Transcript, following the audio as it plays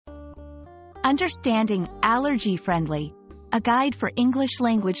Understanding Allergy-Friendly, a guide for English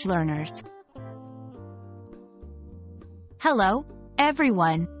language learners. Hello,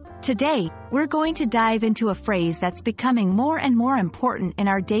 everyone. Today, we're going to dive into a phrase that's becoming more and more important in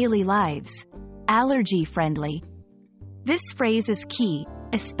our daily lives: allergy-friendly. This phrase is key,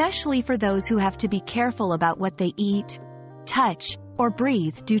 especially for those who have to be careful about what they eat, touch, or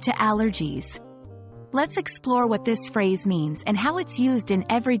breathe due to allergies. Let's explore what this phrase means and how it's used in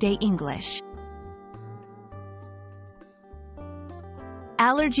everyday English.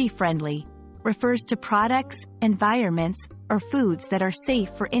 Allergy-friendly refers to products, environments, or foods that are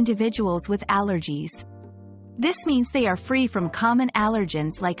safe for individuals with allergies. This means they are free from common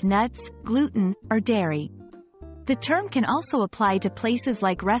allergens like nuts, gluten, or dairy. The term can also apply to places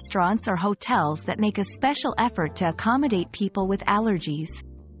like restaurants or hotels that make a special effort to accommodate people with allergies.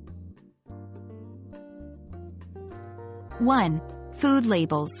 1. Food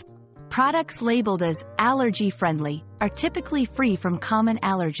labels. Products labeled as allergy-friendly are typically free from common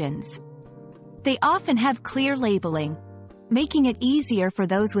allergens. They often have clear labeling, making it easier for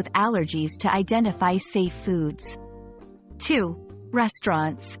those with allergies to identify safe foods. 2.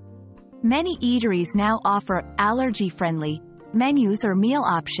 Restaurants. Many eateries now offer allergy-friendly menus or meal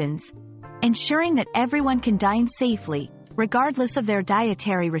options, ensuring that everyone can dine safely, regardless of their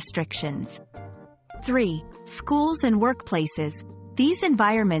dietary restrictions. 3. Schools and workplaces. These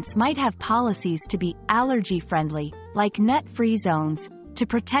environments might have policies to be allergy-friendly, like nut-free zones, to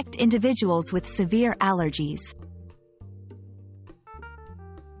protect individuals with severe allergies.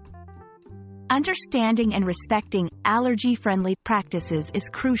 Understanding and respecting allergy-friendly practices is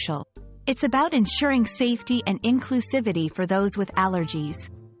crucial. It's about ensuring safety and inclusivity for those with allergies.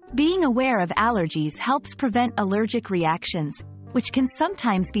 Being aware of allergies helps prevent allergic reactions, which can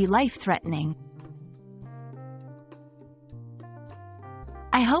sometimes be life-threatening.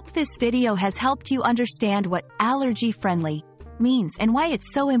 I hope this video has helped you understand what allergy-friendly means and why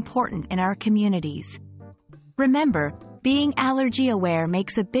it's so important in our communities. Remember, being allergy-aware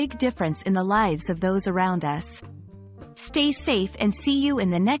makes a big difference in the lives of those around us. Stay safe and see you in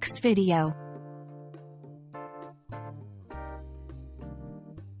the next video.